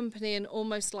cupcake company and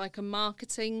almost like a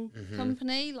marketing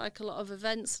company, like a lot of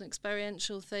events and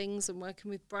experiential things and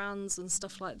working with brands and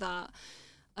stuff like that.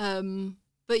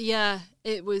 But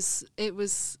it was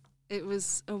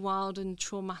a wild and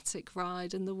traumatic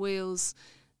ride, and the wheels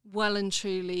well and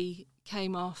truly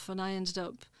came off, and I ended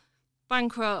up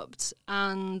bankrupt,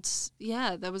 and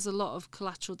there was a lot of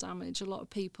collateral damage, a lot of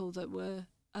people that were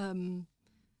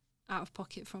out of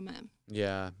pocket from it.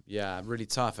 Yeah, really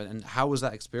tough. And how was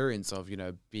that experience of,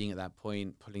 being at that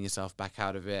point, pulling yourself back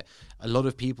out of it? A lot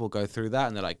of people go through that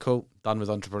and they're like, cool, done with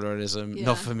entrepreneurialism,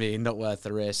 not for me, not worth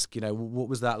the risk. What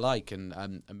was that like?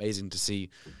 And amazing to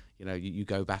see, you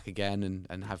go back again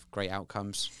and have great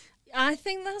outcomes. I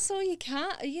think that's all you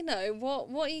can. What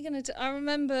are you going to do? I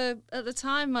remember at the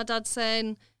time my dad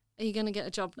saying, are you going to get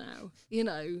a job now?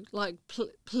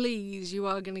 Please, you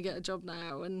are going to get a job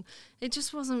now. And it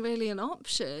just wasn't really an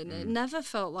option. It never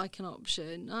felt like an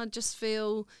option. I just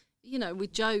feel, we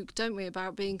joke, don't we,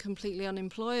 about being completely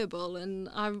unemployable, and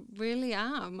I really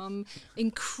am. I'm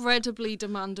incredibly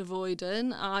demand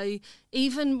avoidant.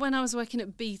 Even when I was working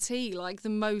at BT, like the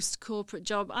most corporate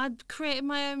job, I'd created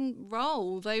my own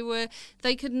role.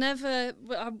 They could never,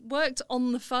 I worked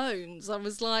on the phones. I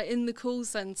was like in the call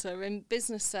centre in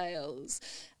business sales,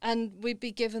 and we'd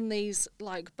be given these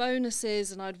like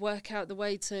bonuses, and I'd work out the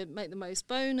way to make the most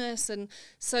bonus. And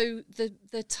so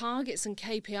the targets and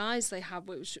KPIs they had,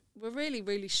 which were really,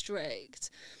 really strict,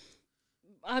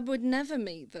 I would never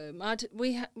meet them.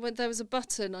 There was a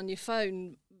button on your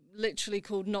phone literally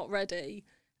called not ready,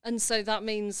 and so that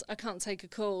means I can't take a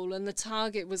call, and the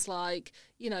target was like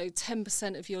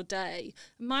 10% of your day.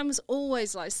 Mine was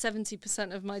always like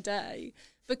 70% of my day,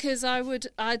 because I'd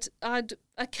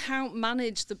account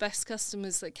manage the best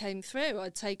customers that came through.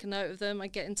 I'd take a note of them,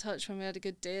 I'd get in touch when we had a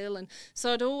good deal, and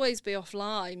so I'd always be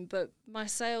offline, but my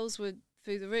sales were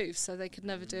through the roof, so they could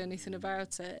never do anything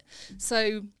about it.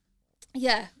 So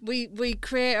we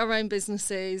create our own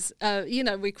businesses,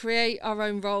 we create our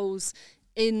own roles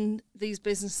in these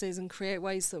businesses and create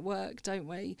ways that work, don't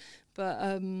we? But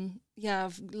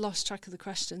I've lost track of the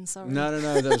question, sorry. No,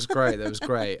 that was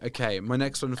great. Okay, my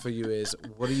next one for you is,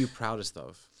 what are you proudest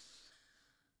of?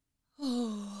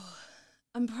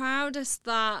 I'm proudest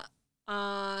that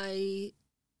I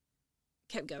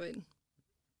kept going.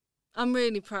 I'm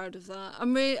really proud of that.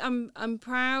 I'm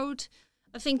proud.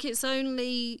 I think it's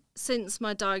only since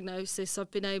my diagnosis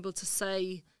I've been able to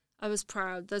say I was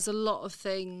proud. There's a lot of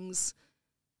things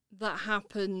that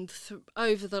happened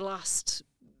over the last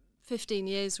 15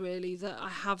 years really that I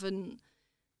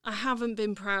haven't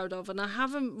been proud of, and I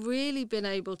haven't really been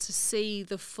able to see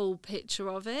the full picture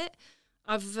of it.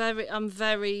 I'm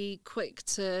very quick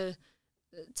to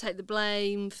take the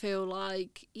blame, feel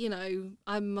like,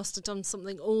 I must have done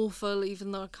something awful,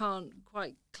 even though I can't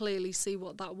quite clearly see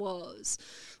what that was.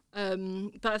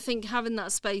 But I think having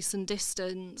that space and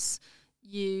distance,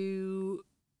 you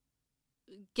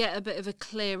get a bit of a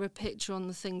clearer picture on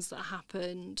the things that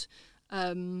happened.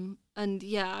 And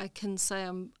yeah, I can say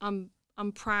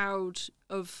I'm proud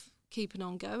of keeping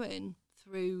on going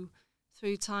through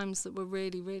times that were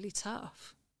really, really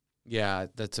tough. Yeah,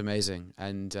 that's amazing.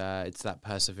 And it's that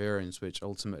perseverance which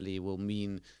ultimately will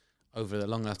mean over the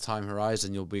long enough time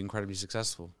horizon, you'll be incredibly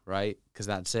successful, right? Because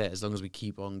that's it. As long as we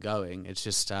keep on going, it's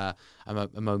just a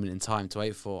moment in time to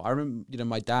wait for. I remember,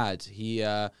 my dad, he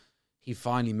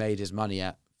finally made his money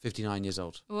at 59 years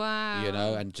old. Wow.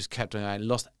 And just kept on going.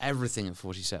 Lost everything at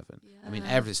 47. Yeah. I mean,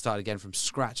 everything started again from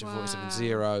scratch at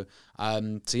 47-0.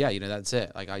 So yeah, that's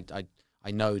it. Like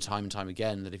I know time and time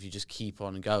again that if you just keep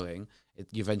on going,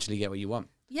 you eventually get what you want.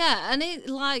 Yeah, and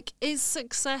is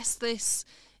success this,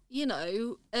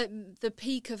 at the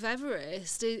peak of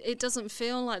Everest? It doesn't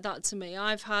feel like that to me.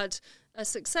 I've had a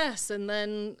success and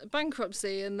then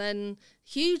bankruptcy and then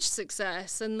huge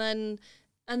success and then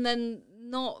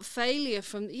not failure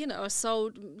from, I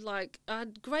sold, I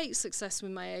had great success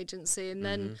with my agency and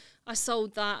then I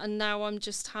sold that, and now I'm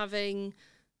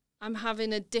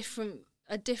having a different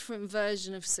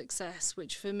version of success,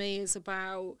 which for me is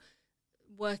about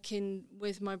working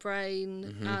with my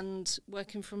brain and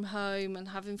working from home and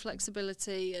having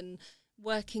flexibility and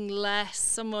working less.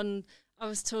 Someone I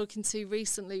was talking to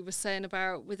recently was saying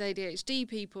about with ADHD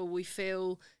people, we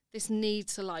feel this need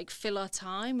to fill our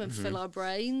time and fill our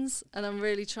brains, and I'm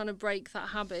really trying to break that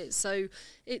habit. So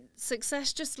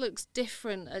success just looks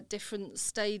different at different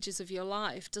stages of your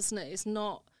life, doesn't it? It's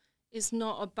not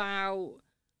about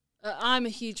I'm a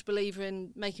huge believer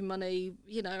in making money,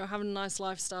 having a nice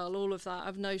lifestyle, all of that.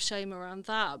 I've no shame around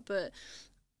that, but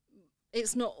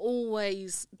that's not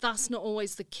always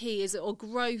the key, is it? Or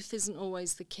growth isn't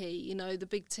always the key. The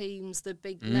big teams, the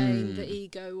big name, the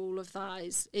ego, all of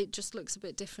that it just looks a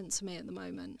bit different to me at the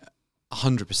moment.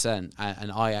 100%.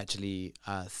 And I actually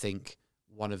think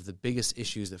one of the biggest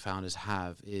issues that founders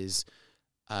have is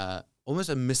almost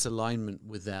a misalignment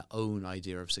with their own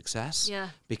idea of success. Yeah.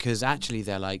 Because actually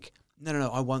they're like,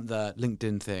 no, I want the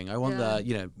LinkedIn thing. I want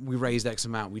we raised X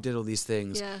amount, we did all these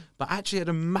things. Yeah. But actually at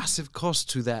a massive cost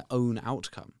to their own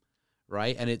outcome,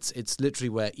 right? And it's literally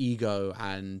where ego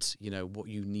and, what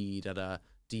you need at a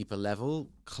deeper level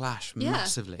clash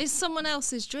massively. It's someone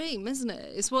else's dream, isn't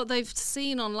it? It's what they've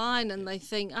seen online, and they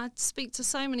think. I speak to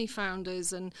so many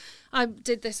founders, and I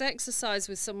did this exercise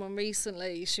with someone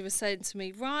recently. She was saying to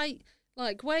me, right,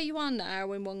 where you are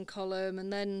now in one column,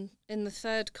 and then in the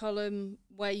third column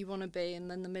where you want to be, and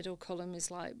then the middle column is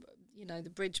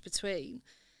the bridge between.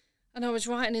 And I was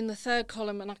writing in the third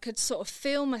column, and I could sort of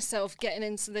feel myself getting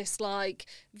into this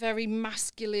very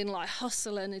masculine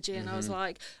hustle energy. And I was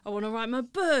like, I want to write my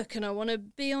book, and I want to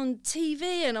be on TV,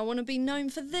 and I want to be known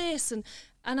for this. And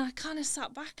I kind of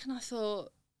sat back and I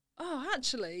thought, oh,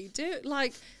 actually,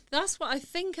 that's what I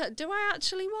think. Do I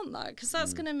actually want that? Because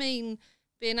that's going to mean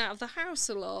being out of the house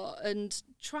a lot and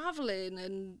traveling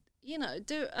and,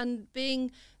 and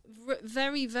being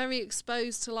very, very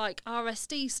exposed to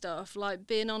RSD stuff,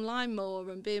 being online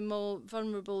more and being more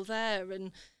vulnerable there.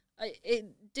 And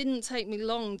it didn't take me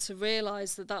long to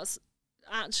realise that that's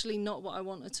actually not what I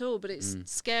want at all. But it's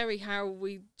scary how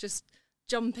we just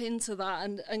jump into that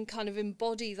and kind of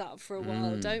embody that for a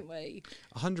while, don't we?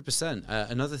 100%.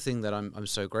 Another thing that I'm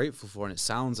so grateful for, and it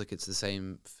sounds like it's the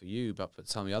same for you, but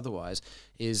tell me otherwise,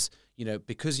 is,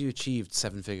 because you achieved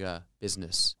 7-figure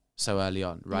business so early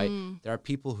on, right? There are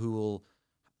people who will,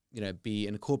 be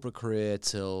in a corporate career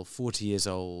till 40 years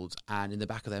old, and in the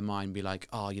back of their mind be like,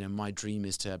 oh, my dream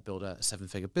is to build a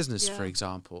 7-figure business, for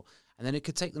example. And then it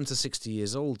could take them to 60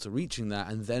 years old to reaching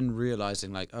that, and then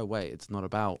realizing oh, wait, it's not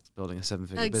about building a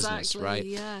 7-figure business, right?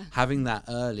 Yeah. Having that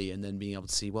early and then being able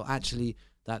to see, well, actually,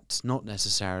 that's not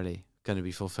necessarily going to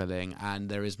be fulfilling, and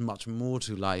there is much more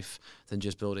to life than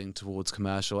just building towards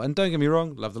commercial. And don't get me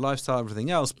wrong, love the lifestyle, everything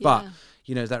else, but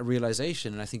that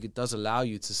realization, and I think it does allow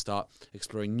you to start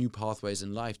exploring new pathways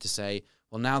in life to say,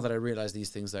 well, now that I realize these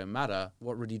things don't matter,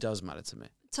 what really does matter to me?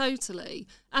 Totally.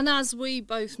 And as we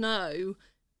both know,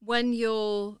 when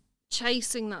you're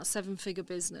chasing that 7-figure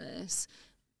business,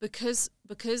 because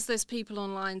there's people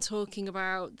online talking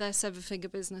about their 7-figure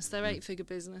business, their 8-figure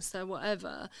business, their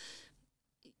whatever,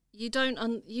 you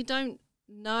don't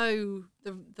know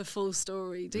the full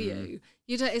story, do you?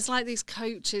 You don't. It's like these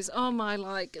coaches. Oh my,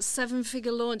 like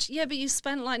 7-figure launch. Yeah, but you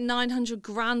spent like 900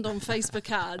 grand on Facebook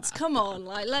ads. Come on,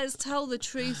 like let's tell the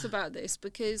truth about this,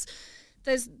 because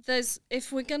there's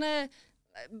if we're gonna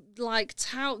like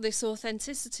tout this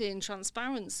authenticity and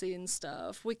transparency and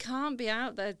stuff, we can't be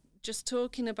out there just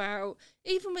talking about,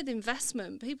 even with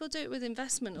investment, people do it with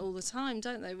investment all the time,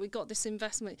 don't they? We got this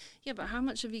investment. Yeah, but how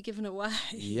much have you given away?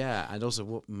 Yeah, and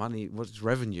also what's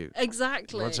revenue?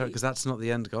 Exactly. Because that's not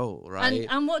the end goal, right?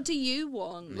 And what do you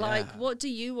want? Yeah. Like, what do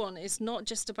you want? It's not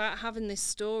just about having this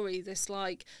story, this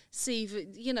like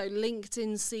CV,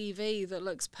 LinkedIn CV that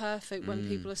looks perfect when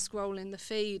people are scrolling the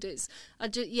feed. I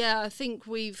think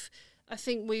we've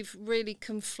really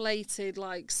conflated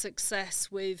like success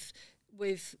with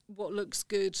what looks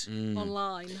good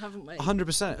online, haven't we?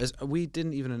 100%. We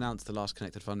didn't even announce the last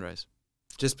Connected fundraise,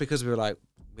 just because we were like,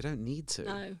 we don't need to.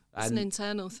 No, it's an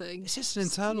internal thing. It's just an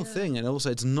internal thing, and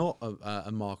also it's not a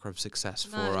marker of success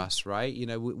for us, right?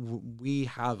 We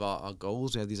have our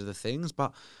goals, we have these other things,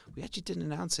 but we actually didn't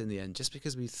announce it in the end, just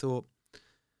because we thought,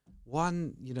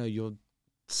 one, you're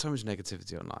so much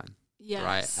negativity online,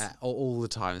 right? All the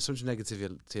time, so much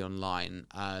negativity online.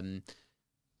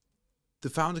 The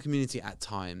founder community at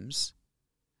times,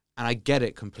 and I get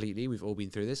it completely, we've all been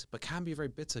through this, but can be a very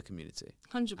bitter community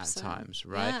 100%. At times,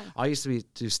 right? Yeah. I used to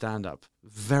do stand-up,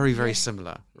 very, very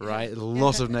similar, right? A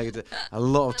lot of negative, a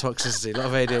lot of toxicity, a lot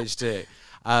of ADHD.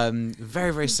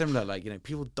 Very, very similar. Like,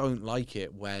 people don't like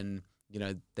it when,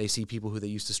 they see people who they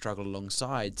used to struggle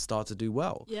alongside start to do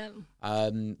well. Yeah.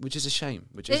 Which is a shame.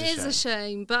 It is a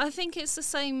shame, but I think it's the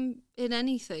same in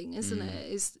anything, isn't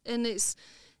it?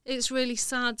 It's really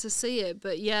sad to see it,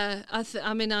 but yeah, I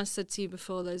said to you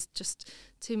before, there's just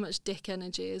too much dick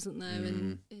energy, isn't there,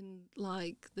 in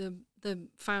like the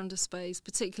founder space,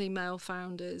 particularly male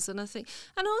founders, and I think,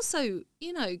 and also,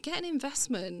 getting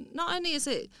investment. Not only is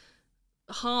it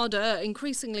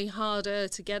increasingly harder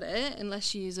to get it,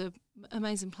 unless you use an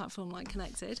amazing platform like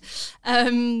Connected,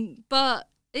 but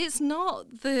it's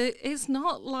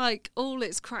not like all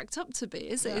it's cracked up to be,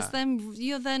 is it? Yeah.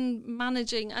 You're then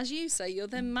managing, as you say,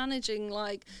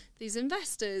 like these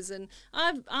investors, and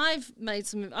I've made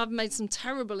some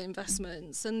terrible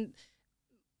investments, and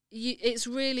it's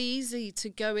really easy to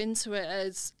go into it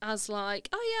as like,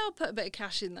 oh yeah, I'll put a bit of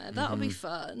cash in there, that'll be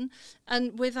fun,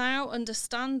 and without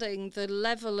understanding the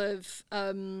level of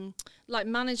like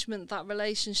management that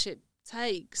relationship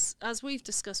takes, as we've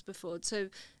discussed before,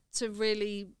 to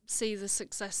really see the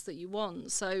success that you want.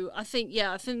 So I think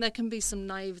there can be some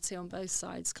naivety on both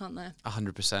sides, can't there?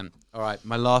 100%. All right,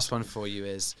 my last one for you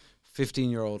is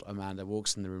 15-year-old Amanda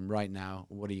walks in the room right now.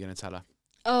 What are you going to tell her?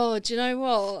 Oh, do you know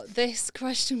what? This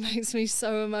question makes me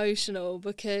so emotional,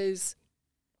 because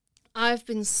I've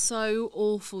been so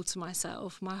awful to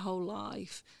myself my whole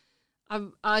life.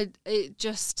 It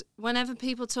just, whenever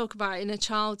people talk about inner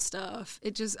child stuff,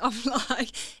 it just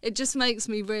makes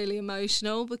me really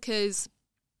emotional, because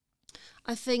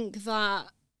I think that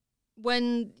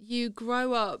when you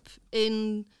grow up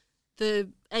in the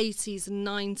 80s and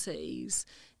 90s,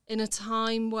 in a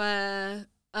time where,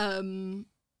 the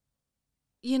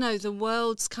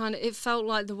world's it felt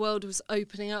like the world was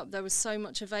opening up. There was so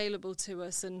much available to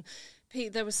us, and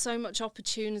there was so much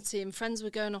opportunity, and friends were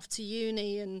going off to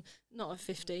uni, and not at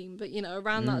 15, but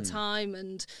around that time,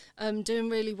 and doing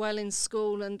really well in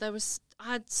school, and I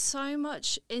had so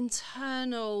much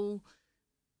internal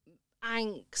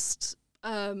angst,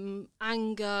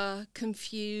 anger,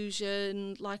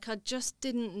 confusion. Like, I just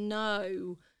didn't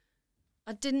know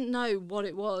what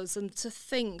it was, and to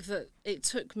think that it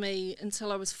took me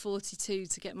until I was 42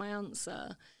 to get my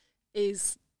answer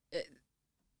is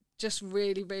just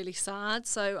really, really sad.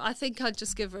 So I think I'd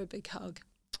just give her a big hug.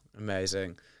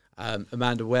 Amazing.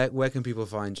 Amanda, where can people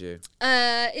find you?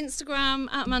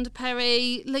 Instagram at Amanda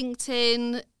Perry.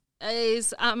 LinkedIn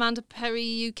is at Amanda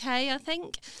Perry UK, I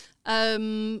think.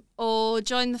 Or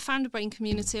join the Founder Brain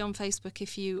community on Facebook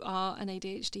if you are an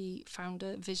ADHD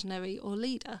founder, visionary or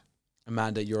leader.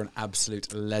 Amanda, you're an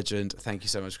absolute legend. Thank you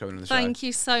so much for coming on the show. Thank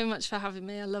you so much for having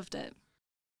me. I loved it.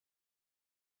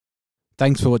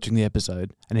 Thanks for watching the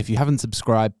episode. And if you haven't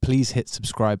subscribed, please hit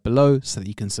subscribe below so that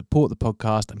you can support the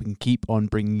podcast and we can keep on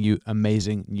bringing you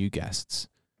amazing new guests.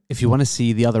 If you want to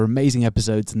see the other amazing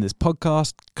episodes in this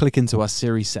podcast, click into our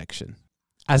series section.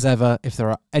 As ever, if there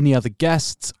are any other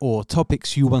guests or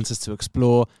topics you want us to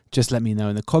explore, just let me know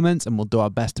in the comments and we'll do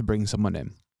our best to bring someone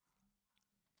in.